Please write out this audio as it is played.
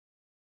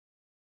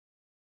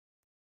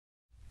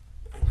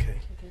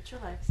Get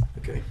your legs.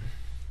 Okay.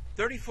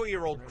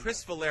 34-year-old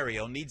Chris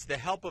Valerio needs the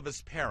help of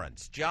his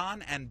parents,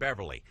 John and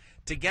Beverly,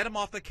 to get him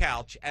off the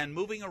couch and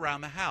moving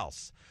around the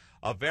house.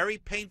 A very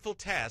painful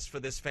task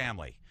for this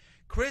family.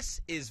 Chris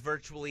is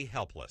virtually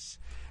helpless.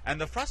 And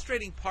the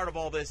frustrating part of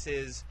all this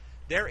is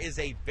there is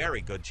a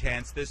very good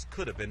chance this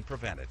could have been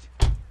prevented.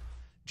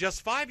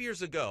 Just 5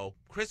 years ago,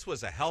 Chris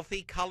was a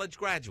healthy college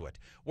graduate,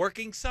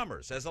 working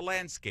summers as a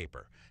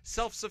landscaper,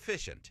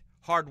 self-sufficient,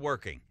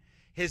 hard-working.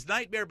 His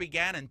nightmare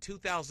began in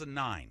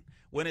 2009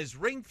 when his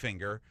ring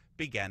finger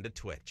began to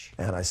twitch.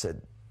 And I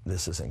said,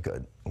 this isn't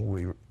good.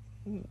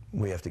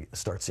 We have to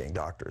start seeing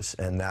doctors.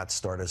 And that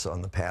started us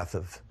on the path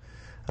of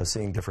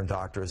seeing different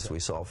doctors. We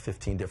saw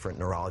 15 different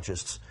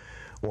neurologists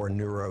or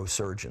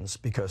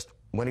neurosurgeons because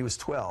when he was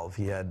 12,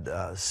 he had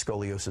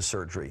scoliosis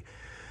surgery.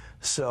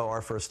 So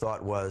our first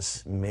thought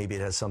was maybe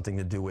it has something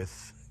to do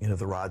with,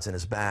 the rods in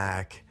his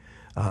back,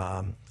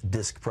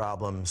 disc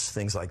problems,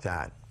 things like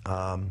that.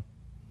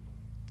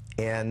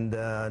 And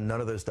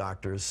none of those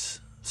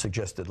doctors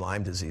suggested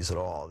Lyme disease at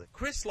all.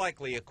 Chris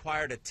likely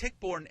acquired a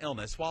tick-borne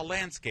illness while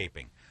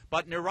landscaping,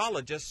 but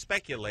neurologists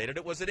speculated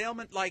it was an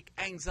ailment like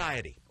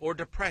anxiety or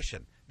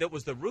depression that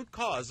was the root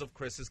cause of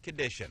Chris's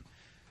condition.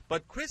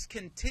 But Chris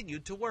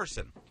continued to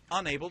worsen,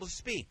 unable to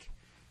speak.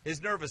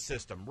 His nervous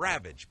system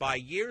ravaged by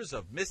years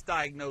of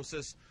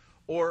misdiagnosis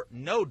or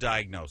no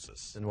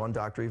diagnosis. And one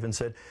doctor even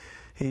said,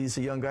 he's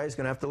a young guy, he's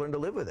going to have to learn to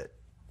live with it.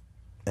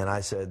 And I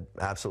said,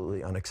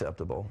 absolutely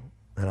unacceptable.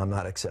 And I'm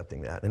not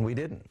accepting that. And we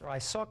didn't. I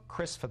saw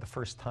Chris for the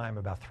first time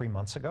about 3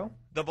 months ago.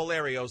 The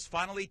Valerios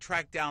finally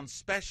tracked down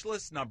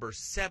specialist number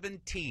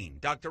 17,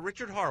 Dr.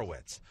 Richard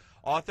Horowitz,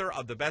 author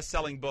of the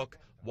best-selling book,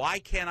 Why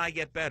Can't I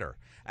Get Better,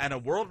 and a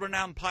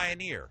world-renowned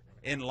pioneer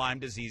in Lyme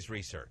disease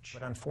research.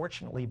 But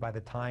unfortunately, by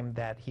the time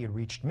that he had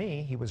reached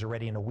me, he was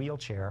already in a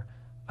wheelchair,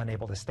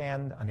 unable to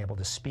stand, unable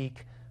to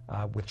speak,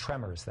 with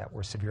tremors that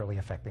were severely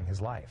affecting his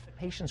life.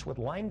 Patients with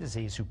Lyme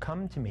disease who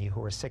come to me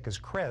who are sick as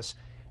Chris,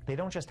 they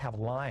don't just have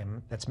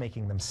Lyme that's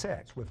making them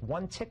sick. With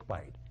one tick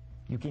bite,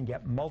 you can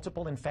get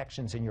multiple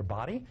infections in your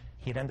body.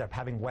 He'd end up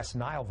having West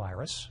Nile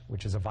virus,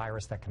 which is a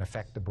virus that can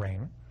affect the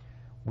brain.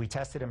 We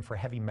tested him for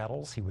heavy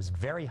metals. He was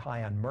very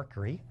high on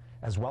mercury,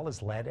 as well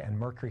as lead, and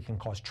mercury can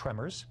cause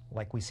tremors,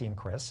 like we see in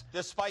Chris.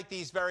 Despite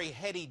these very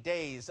heady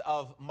days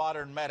of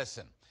modern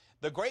medicine,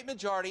 the great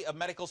majority of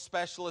medical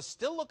specialists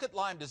still look at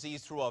Lyme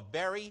disease through a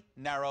very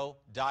narrow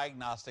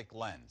diagnostic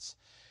lens.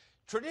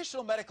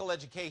 Traditional medical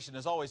education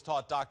has always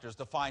taught doctors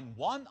to find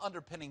one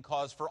underpinning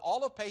cause for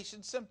all of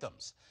patients'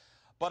 symptoms.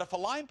 But if a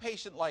Lyme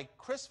patient like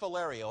Chris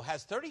Valerio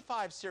has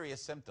 35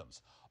 serious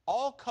symptoms,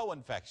 all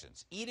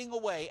co-infections eating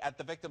away at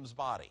the victim's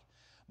body,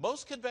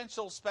 most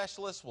conventional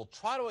specialists will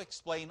try to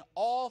explain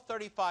all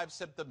 35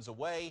 symptoms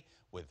away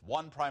with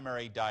one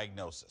primary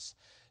diagnosis,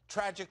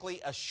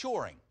 tragically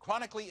assuring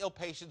chronically ill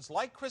patients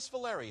like Chris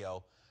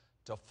Valerio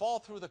to fall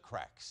through the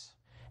cracks.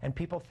 And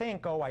people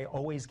think, oh, I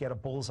always get a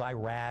bullseye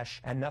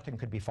rash, and nothing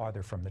could be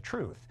farther from the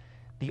truth.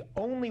 The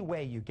only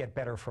way you get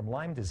better from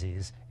Lyme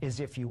disease is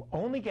if you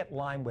only get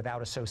Lyme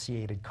without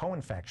associated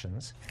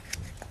co-infections.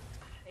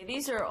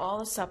 These are all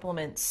the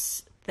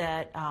supplements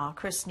that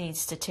Chris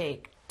needs to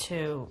take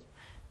to,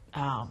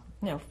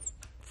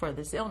 for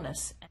this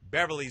illness.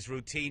 Beverly's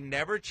routine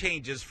never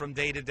changes from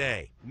day to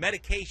day.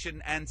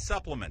 Medication and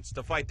supplements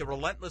to fight the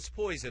relentless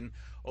poison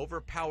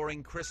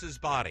overpowering Chris's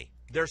body.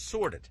 They're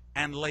sorted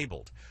and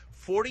labeled.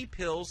 40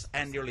 pills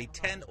and nearly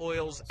 10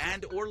 oils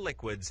and or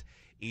liquids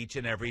each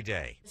and every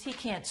day. He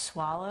can't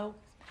swallow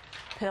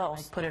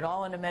pills. I put it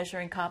all in a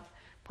measuring cup,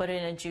 put it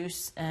in a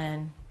juice,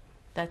 and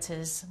that's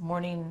his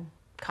morning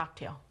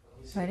cocktail.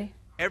 Ready?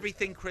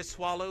 Everything Chris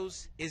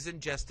swallows is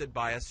ingested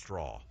by a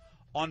straw.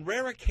 On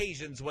rare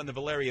occasions when the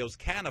Valerios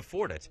can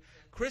afford it,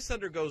 Chris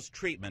undergoes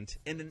treatment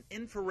in an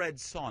infrared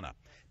sauna,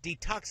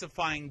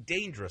 detoxifying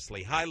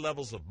dangerously high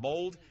levels of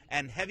mold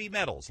and heavy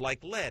metals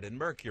like lead and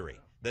mercury.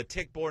 The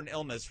tick-borne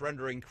illness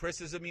rendering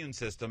Chris's immune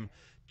system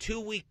too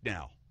weak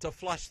now to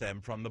flush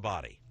them from the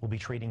body. We'll be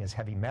treating his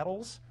heavy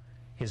metals,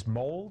 his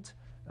mold,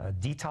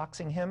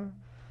 detoxing him,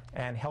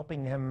 and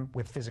helping him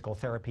with physical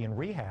therapy and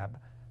rehab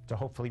to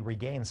hopefully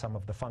regain some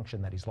of the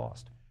function that he's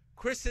lost.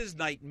 Chris's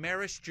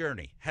nightmarish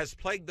journey has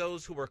plagued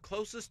those who were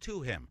closest to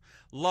him,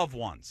 loved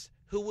ones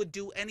who would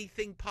do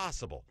anything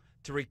possible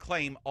to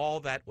reclaim all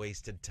that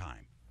wasted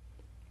time.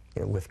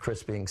 With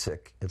Chris being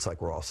sick, it's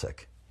like we're all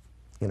sick.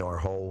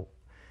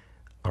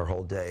 Our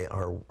whole day,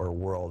 our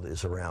world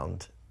is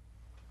around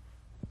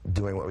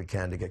doing what we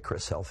can to get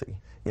Chris healthy.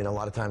 A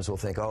lot of times we'll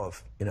think, oh,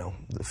 if,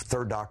 the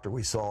third doctor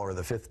we saw or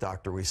the fifth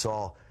doctor we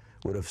saw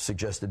would have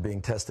suggested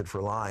being tested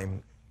for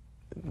Lyme,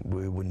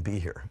 we wouldn't be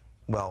here.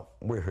 Well,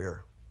 we're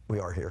here. We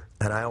are here.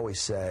 And I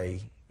always say,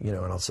 and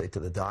I'll say to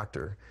the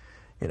doctor,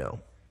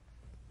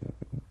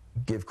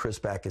 give Chris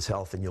back his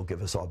health and you'll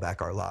give us all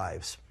back our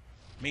lives.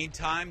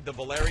 Meantime, the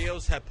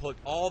Valerios have put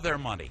all their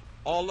money,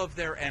 all of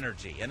their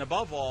energy, and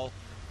above all,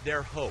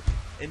 their hope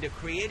into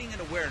creating an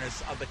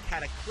awareness of the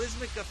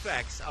cataclysmic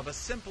effects of a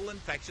simple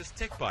infectious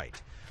tick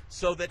bite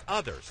so that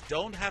others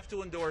don't have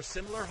to endure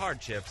similar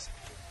hardships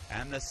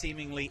and the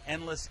seemingly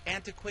endless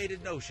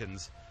antiquated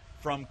notions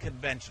from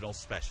conventional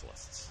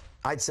specialists.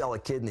 I'd sell a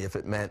kidney if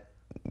it meant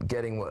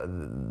getting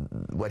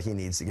what he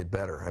needs to get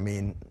better. I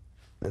mean,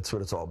 that's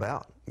what it's all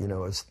about. You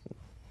know, it's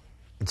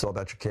all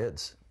about your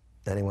kids.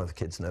 Anyone with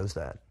kids knows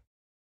that.